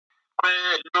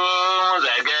ኩሉ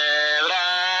ዘገብራ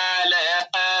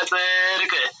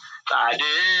ለጽድቅ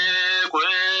ጻድቅ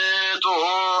ውእቱ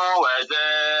ወዘያከብር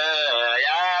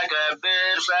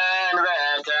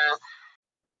ሰንበተ.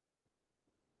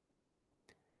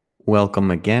 Welcome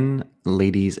again,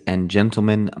 ladies and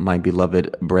gentlemen, my beloved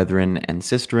brethren and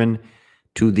sisterin,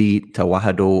 to the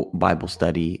Tawahado Bible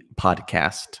Study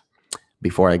podcast.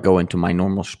 Before I go into my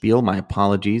normal spiel, my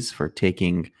apologies for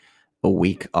taking a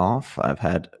week off. I've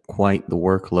had quite the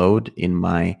workload in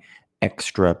my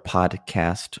extra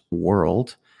podcast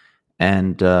world,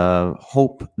 and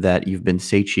hope that you've been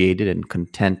satiated and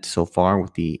content so far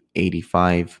with the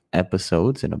 85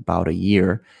 episodes in about a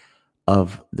year of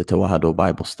the Tawahado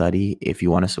Bible Study. If you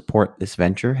want to support this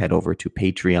venture, head over to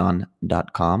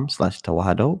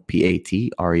patreon.com/Tawahado,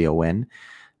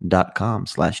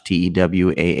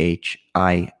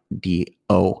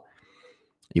 patreon.com/TEWAHIDO.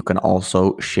 You can also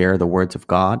share the words of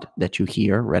God that you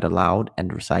hear read aloud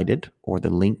and recited, or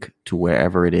the link to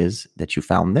wherever it is that you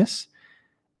found this.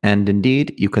 And indeed,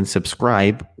 you can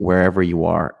subscribe wherever you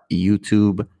are: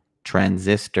 YouTube,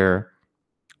 Transistor,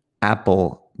 Apple,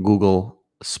 Google,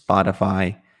 Spotify,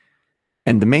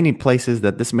 and the many places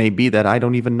that this may be that I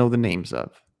don't even know the names of.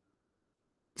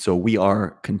 So we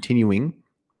are continuing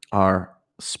our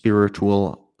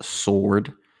spiritual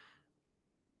sword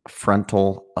frontal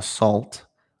assault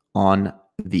on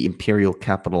the imperial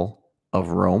capital of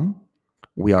Rome.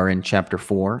 We are in chapter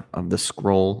 4 of the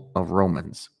scroll of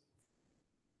Romans.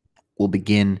 We'll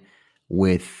begin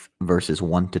with verses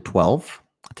 1 to 12.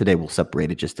 Today we'll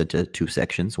separate it just into two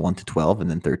sections, 1 to 12 and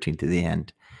then 13 to the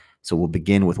end. So we'll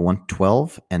begin with 1 to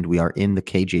 12, and we are in the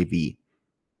KJV.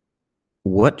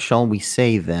 What shall we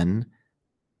say then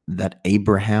that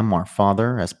Abraham our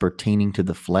father, as pertaining to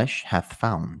the flesh, hath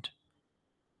found?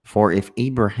 For if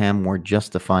Abraham were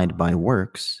justified by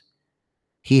works,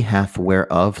 he hath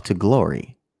whereof to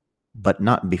glory, but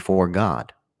not before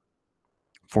God.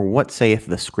 For what saith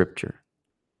the Scripture?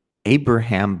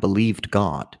 Abraham believed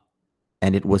God,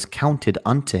 and it was counted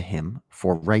unto him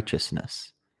for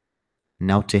righteousness.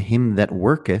 Now to him that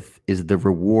worketh is the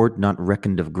reward not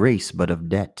reckoned of grace, but of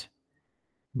debt.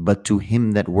 But to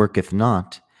him that worketh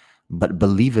not, but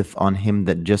believeth on him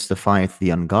that justifieth the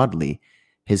ungodly,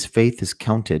 his faith is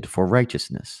counted for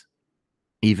righteousness.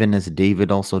 Even as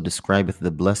David also describeth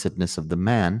the blessedness of the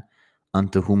man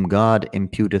unto whom God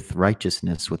imputeth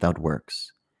righteousness without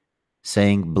works,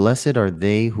 saying, Blessed are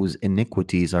they whose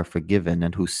iniquities are forgiven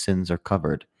and whose sins are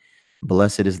covered.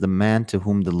 Blessed is the man to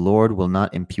whom the Lord will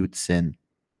not impute sin.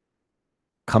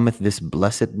 Cometh this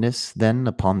blessedness then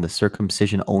upon the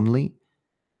circumcision only,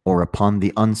 or upon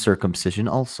the uncircumcision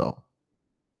also?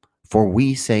 For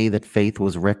we say that faith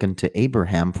was reckoned to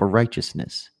Abraham for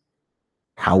righteousness.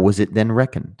 How was it then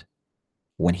reckoned?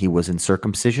 When he was in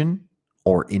circumcision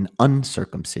or in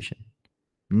uncircumcision?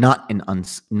 Not in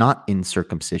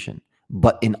circumcision,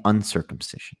 but in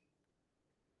uncircumcision.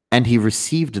 And he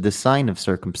received the sign of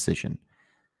circumcision,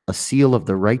 a seal of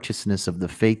the righteousness of the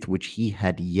faith which he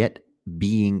had yet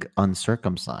being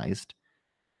uncircumcised,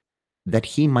 that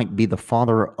he might be the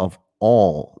father of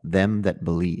all them that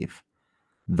believe,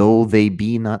 though they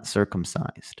be not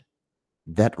circumcised,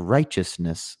 that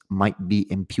righteousness might be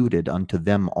imputed unto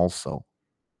them also,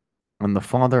 and the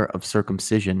father of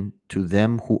circumcision to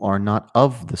them who are not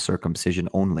of the circumcision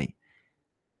only,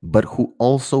 but who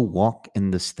also walk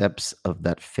in the steps of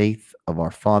that faith of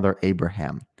our father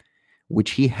Abraham,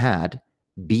 which he had,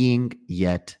 being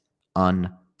yet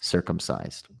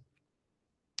uncircumcised.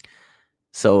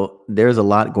 So there's a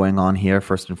lot going on here.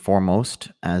 First and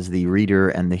foremost, as the reader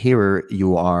and the hearer,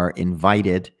 you are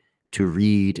invited to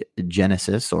read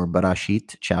Genesis or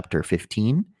Bereshit chapter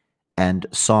 15 and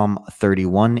Psalm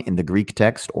 31 in the Greek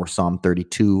text, or Psalm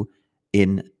 32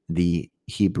 in the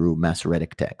Hebrew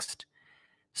Masoretic text.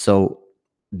 So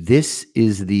this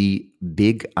is the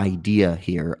big idea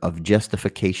here of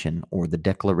justification, or the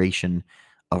declaration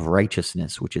of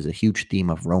righteousness, which is a huge theme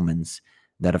of Romans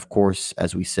that, of course,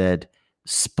 as we said,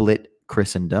 split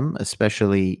Christendom,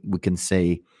 especially we can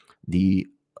say the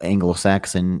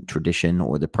Anglo-Saxon tradition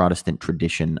or the Protestant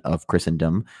tradition of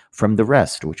Christendom from the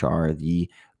rest, which are the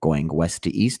going west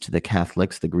to east, the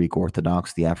Catholics, the Greek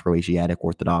Orthodox, the Afro-Asiatic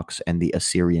Orthodox, and the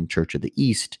Assyrian Church of the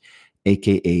East,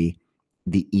 aka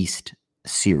the East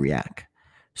Syriac.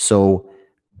 So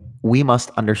we must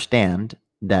understand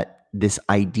that this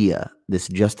idea, this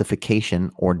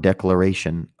justification or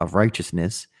declaration of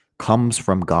righteousness, comes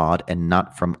from God and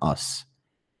not from us.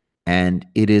 And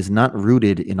it is not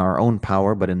rooted in our own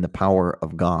power, but in the power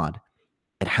of God.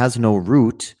 It has no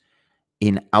root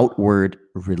in outward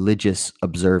religious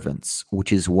observance,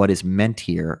 which is what is meant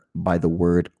here by the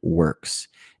word works.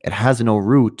 It has no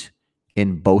root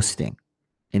in boasting.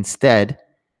 Instead,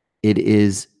 it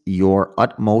is your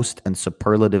utmost and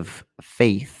superlative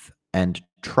faith and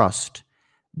trust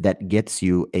that gets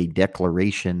you a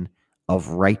declaration of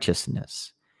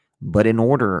righteousness. But in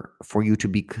order for you to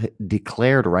be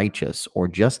declared righteous or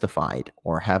justified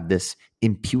or have this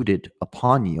imputed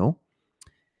upon you,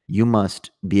 you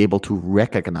must be able to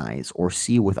recognize or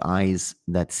see with eyes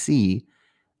that see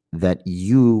that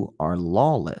you are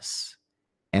lawless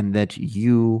and that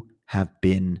you have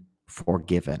been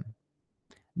forgiven.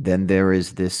 Then there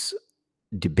is this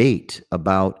debate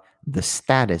about the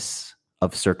status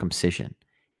of circumcision.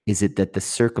 Is it that the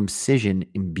circumcision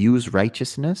imbues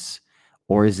righteousness,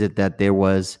 or is it that there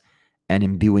was an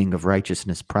imbuing of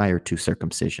righteousness prior to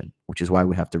circumcision, which is why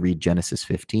we have to read Genesis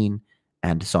 15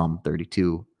 and Psalm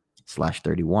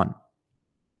 32/31.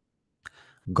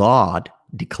 God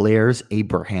declares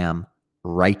Abraham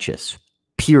righteous,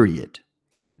 period.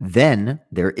 Then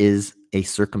there is a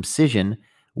circumcision,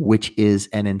 which is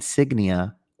an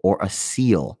insignia or a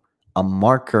seal, a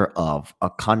marker of, a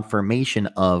confirmation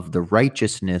of the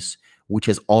righteousness which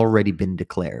has already been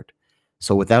declared.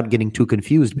 So without getting too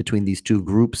confused between these two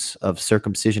groups of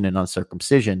circumcision and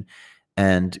uncircumcision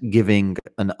and giving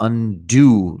an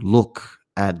undue look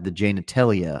at the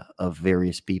genitalia of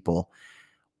various people,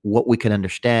 what we can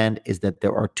understand is that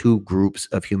there are two groups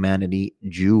of humanity,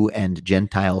 Jew and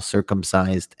Gentile,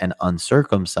 circumcised and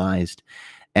uncircumcised,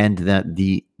 and that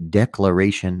the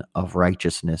declaration of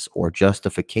righteousness or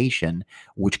justification,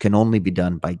 which can only be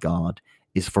done by God,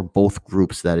 is for both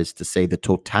groups. That is to say, the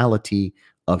totality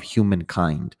of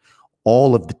humankind,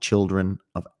 all of the children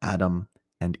of Adam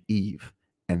and Eve.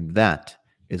 And that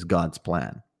is God's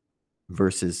plan.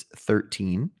 Verses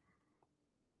 13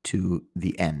 to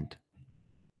the end.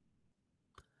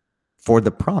 For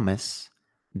the promise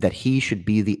that he should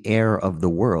be the heir of the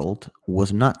world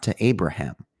was not to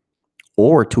Abraham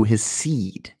or to his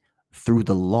seed through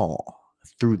the law,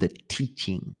 through the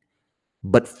teaching,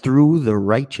 but through the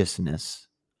righteousness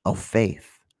of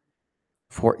faith.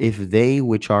 For if they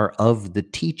which are of the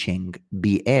teaching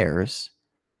be heirs,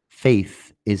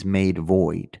 faith is made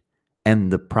void,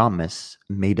 and the promise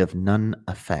made of none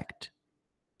effect,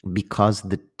 because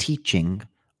the teaching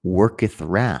worketh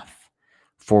wrath.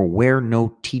 For where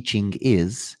no teaching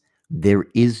is, there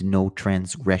is no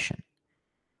transgression.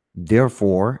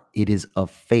 Therefore, it is of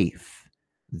faith,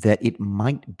 that it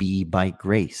might be by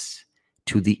grace,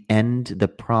 to the end the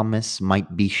promise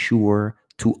might be sure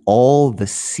to all the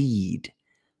seed,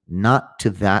 not to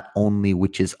that only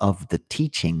which is of the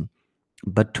teaching,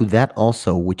 but to that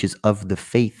also which is of the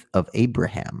faith of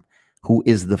Abraham, who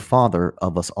is the father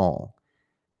of us all.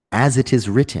 As it is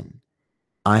written,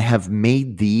 I have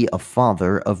made thee a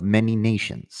father of many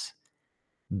nations,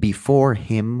 before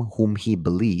him whom he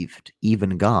believed,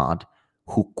 even God,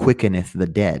 who quickeneth the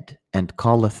dead, and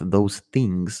calleth those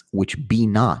things which be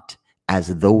not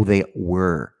as though they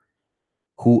were,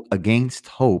 who against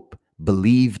hope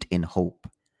believed in hope,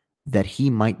 that he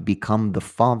might become the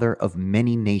father of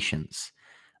many nations,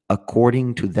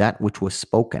 according to that which was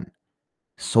spoken,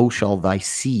 so shall thy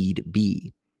seed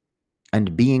be.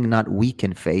 And being not weak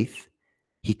in faith,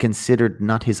 he considered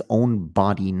not his own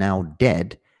body now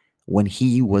dead, when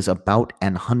he was about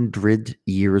 100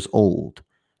 years old,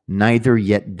 neither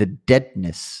yet the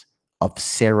deadness of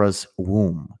Sarah's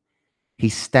womb. He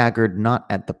staggered not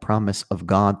at the promise of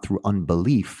God through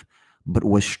unbelief, but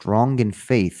was strong in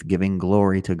faith, giving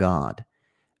glory to God,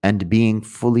 and being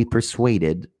fully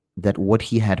persuaded that what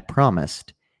he had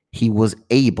promised, he was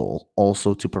able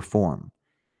also to perform.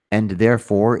 And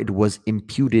therefore it was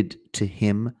imputed to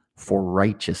him for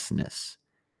righteousness.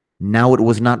 Now it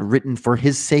was not written for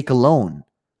his sake alone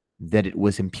that it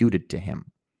was imputed to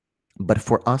him, but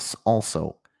for us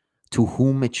also, to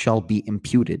whom it shall be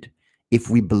imputed, if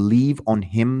we believe on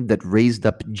him that raised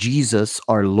up Jesus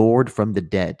our Lord from the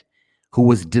dead, who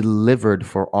was delivered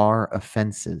for our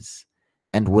offenses,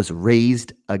 and was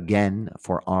raised again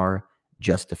for our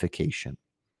justification.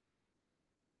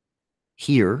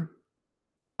 Here,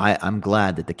 I'm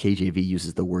glad that the KJV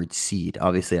uses the word seed.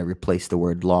 Obviously, I replaced the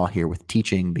word law here with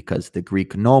teaching because the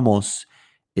Greek nomos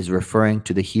is referring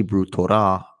to the Hebrew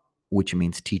Torah, which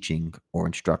means teaching or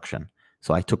instruction.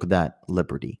 So I took that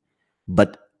liberty.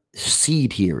 But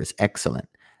seed here is excellent.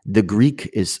 The Greek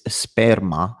is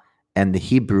sperma, and the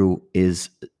Hebrew is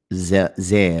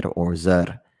zer or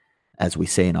zer, as we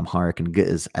say in Amharic and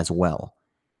Ge'ez as well.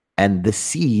 And the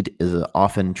seed is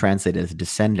often translated as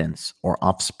descendants or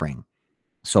offspring.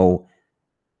 So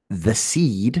the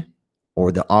seed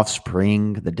or the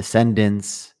offspring, the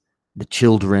descendants, the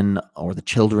children, or the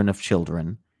children of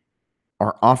children,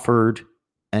 are offered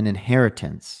an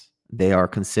inheritance. They are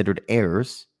considered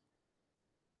heirs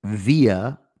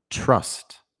via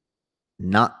trust,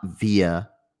 not via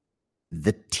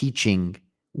the teaching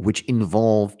which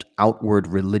involved outward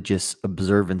religious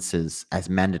observances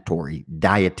as mandatory,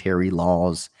 dietary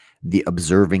laws, the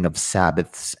observing of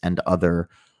Sabbaths and other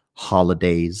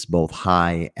holidays, both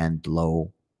high and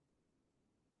low,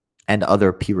 and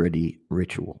other purity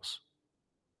rituals.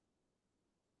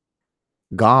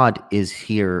 God is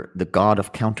here the God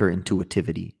of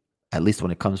counterintuitivity, at least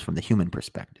when it comes from the human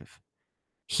perspective.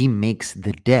 He makes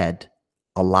the dead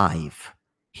alive.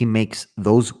 He makes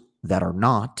those that are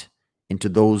not into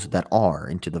those that are,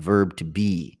 into the verb to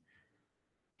be.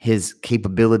 His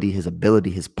capability, his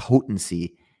ability, his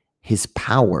potency, his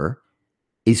power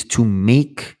is to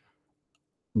make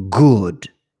good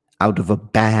out of a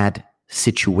bad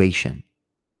situation,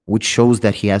 which shows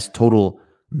that he has total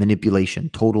manipulation,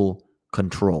 total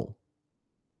control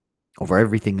over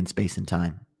everything in space and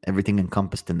time, everything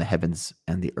encompassed in the heavens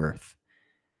and the earth.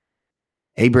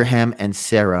 Abraham and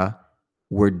Sarah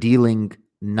were dealing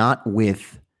not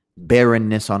with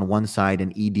barrenness on one side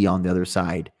and ED on the other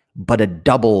side, but a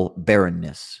double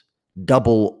barrenness,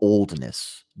 double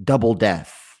oldness, double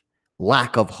death,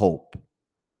 lack of hope.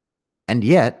 And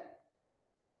yet,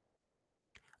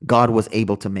 God was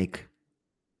able to make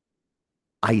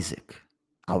Isaac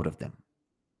out of them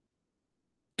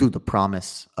through the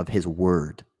promise of his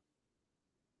word.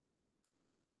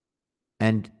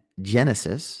 And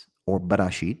Genesis, or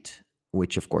Bereshit,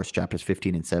 which of course chapters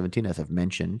 15 and 17, as I've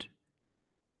mentioned,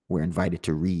 we're invited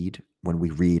to read when we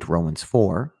read Romans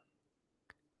 4,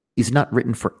 is not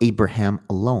written for Abraham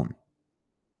alone,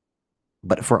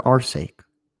 but for our sake,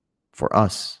 for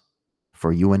us,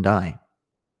 for you and I.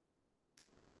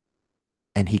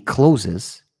 And he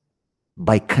closes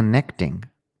by connecting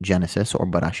Genesis, or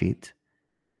Bereshit,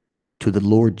 to the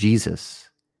Lord Jesus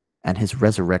and his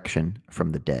resurrection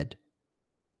from the dead,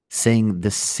 saying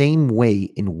the same way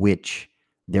in which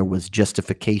there was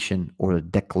justification or a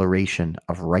declaration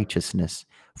of righteousness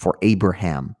for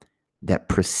Abraham that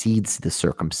precedes the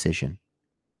circumcision,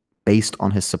 based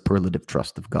on his superlative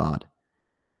trust of God.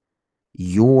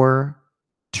 Your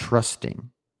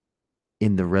trusting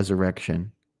in the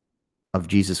resurrection of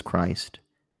Jesus Christ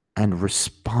and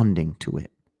responding to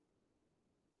it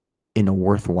in a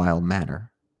worthwhile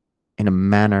manner, in a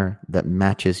manner that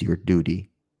matches your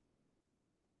duty,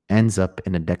 ends up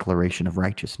in a declaration of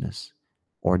righteousness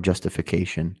or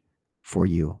justification for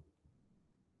you.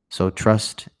 So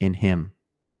trust in him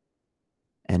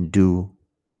and do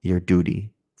your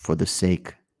duty for the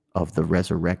sake of the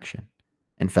resurrection.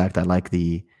 In fact, I like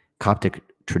the Coptic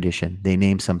tradition. They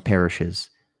name some parishes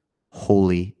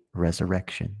Holy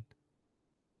Resurrection.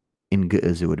 In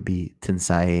Ge'ez, it would be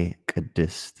Tinsaye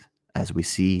Qadist, as we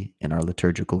see in our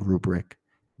liturgical rubric.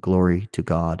 Glory to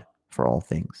God for all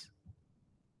things.